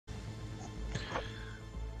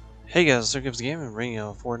Hey guys, SirGibbsGaming bringing you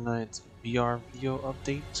a Fortnite VR video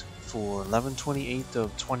update for 11/28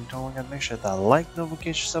 of 2021. Gotta make sure that like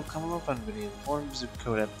notification stuff coming up on video informed, zip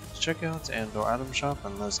code at checkouts and or item shop,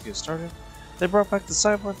 and let's get started. They brought back the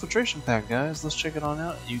Cyber Infiltration pack, guys. Let's check it on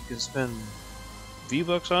out. You can spend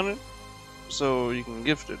V-Bucks on it, so you can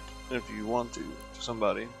gift it if you want to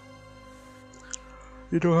somebody.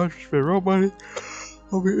 You don't have to spend real money.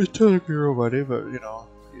 I mean, it's technically real money, but you know,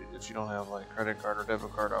 if you don't have like credit card or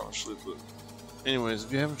debit card, obviously. But anyways,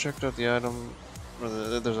 if you haven't checked out the item,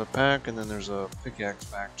 there's a pack and then there's a pickaxe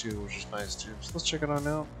pack too, which is nice too. So let's check it on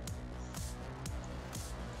out.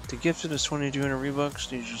 To gift it is 2,200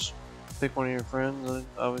 V-Bucks. You just pick one of your friends that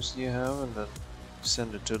obviously you have, and then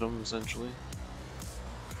send it to them essentially.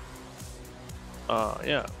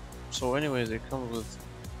 Yeah. So anyways, it comes with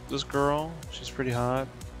this girl. She's pretty hot,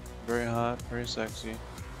 very sexy.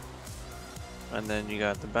 And then you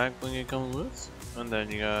got the back bling it comes with, and then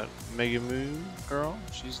you got Mega Moo girl.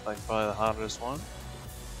 She's like probably the hottest one.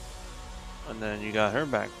 And then you got her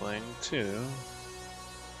back bling too.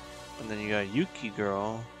 And then you got Yuki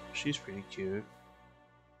girl. She's pretty cute.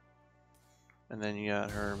 And then you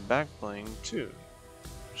got her back bling too.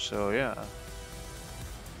 So yeah,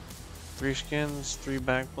 3 skins, 3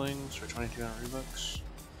 back blings for 2,200 V-Bucks.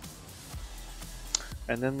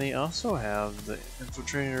 And then they also have the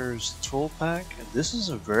Infiltrator's Tool Pack, and this is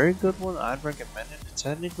a very good one. I'd recommend it.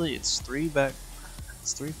 Technically, it's 3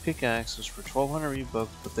 pickaxes for 1,200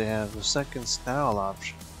 V-Bucks, but they have a second style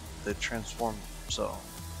option that transform themselves.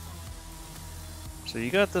 So you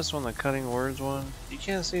got this one, the Cutting Words one. You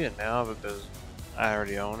can't see it now because I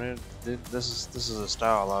already own it. This is a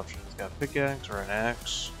style option. It's got pickaxe or an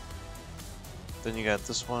axe. Then you got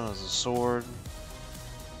this one as a sword,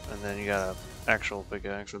 and then you got a actual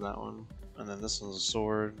pickaxe for that one, and then this one's a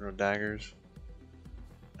sword or daggers,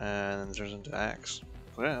 and then it turns into axe.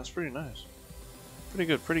 So yeah, that's pretty nice.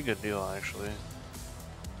 Pretty good deal actually.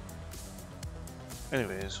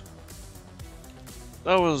 Anyways,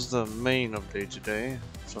 that was the main update today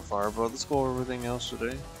so far, but let's go over everything else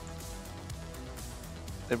today.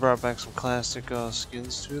 They brought back some classic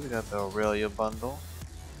skins too. They got the Orelia bundle.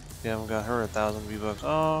 If you haven't got her, 1,000 V-Bucks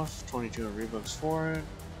off, 2,200 V-Bucks for it.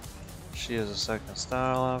 She has a second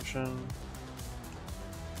style option,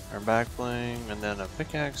 her back bling, and then a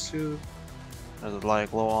pickaxe too. There's a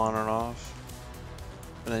light glow on and off.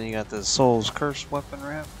 And then you got this Soul's Curse weapon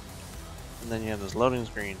wrap. And then you have this loading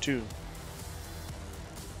screen too.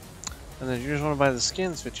 And then if you just want to buy the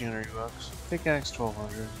skins, 1,500 V-Bucks. Pickaxe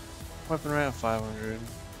 1,200. Weapon wrap 500.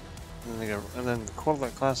 And then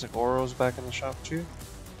the classic Oros back in the shop too.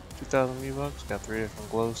 2,000 V-Bucks. Got 3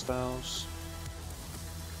 different glow styles.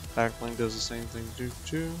 Backbling does the same thing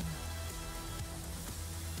too.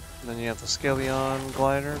 And then you have the Skeleton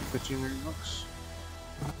glider, 1,500 V-Bucks.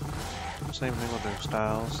 Same thing with their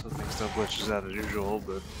styles. The thing still glitches out as usual,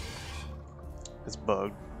 but it's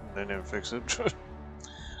bugged. They never fix it. And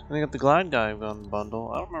they got the Gildedguy gun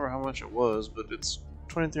bundle. I don't remember how much it was, but it's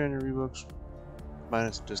 2,300 V-Bucks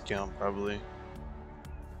minus discount probably.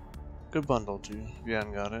 Good bundle too if you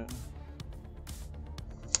haven't got it.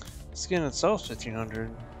 Skin itself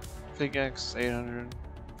 1,500. Pickaxe 800.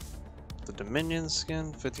 The Dominion skin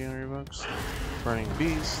 1,500 V-Bucks. Burning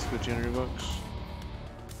Beast 1,500 V-Bucks.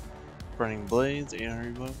 Burning Blades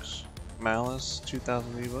 800 V-Bucks. Malice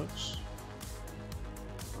 2,000 V-Bucks.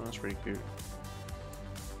 Oh, that's pretty cute.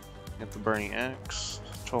 Got the Burning Axe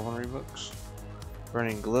 1,200 V-Bucks.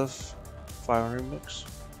 Burning Glyph 500 V-Bucks.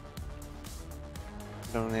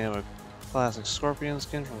 Then they have a classic Scorpion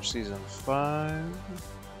skin from season 5.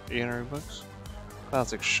 800 V-Bucks.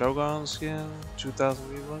 Classic Shogun skin, 2,000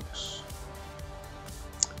 V-Bucks.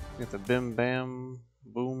 You got the Bim Bam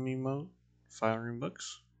Boom emote, 500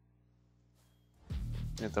 V-Bucks. You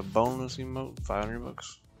got the bonus emote, 500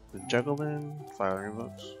 V-Bucks. The Juggling, 500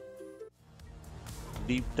 V-Bucks.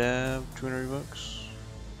 Deep Dab, 200 V-Bucks.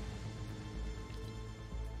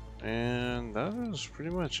 And that is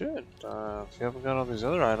pretty much it. If you haven't got all these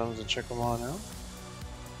other items, then check them on out.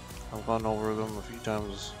 I've gone over them a few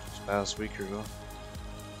times this past week or so.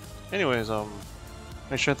 Anyways,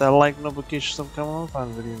 make sure that like notification stuff coming up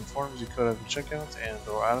on video informs you could have checkouts and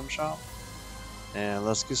or item shop. And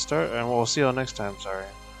let's get started, and we'll see y'all next time. Sorry.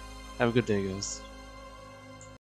 Have a good day, guys.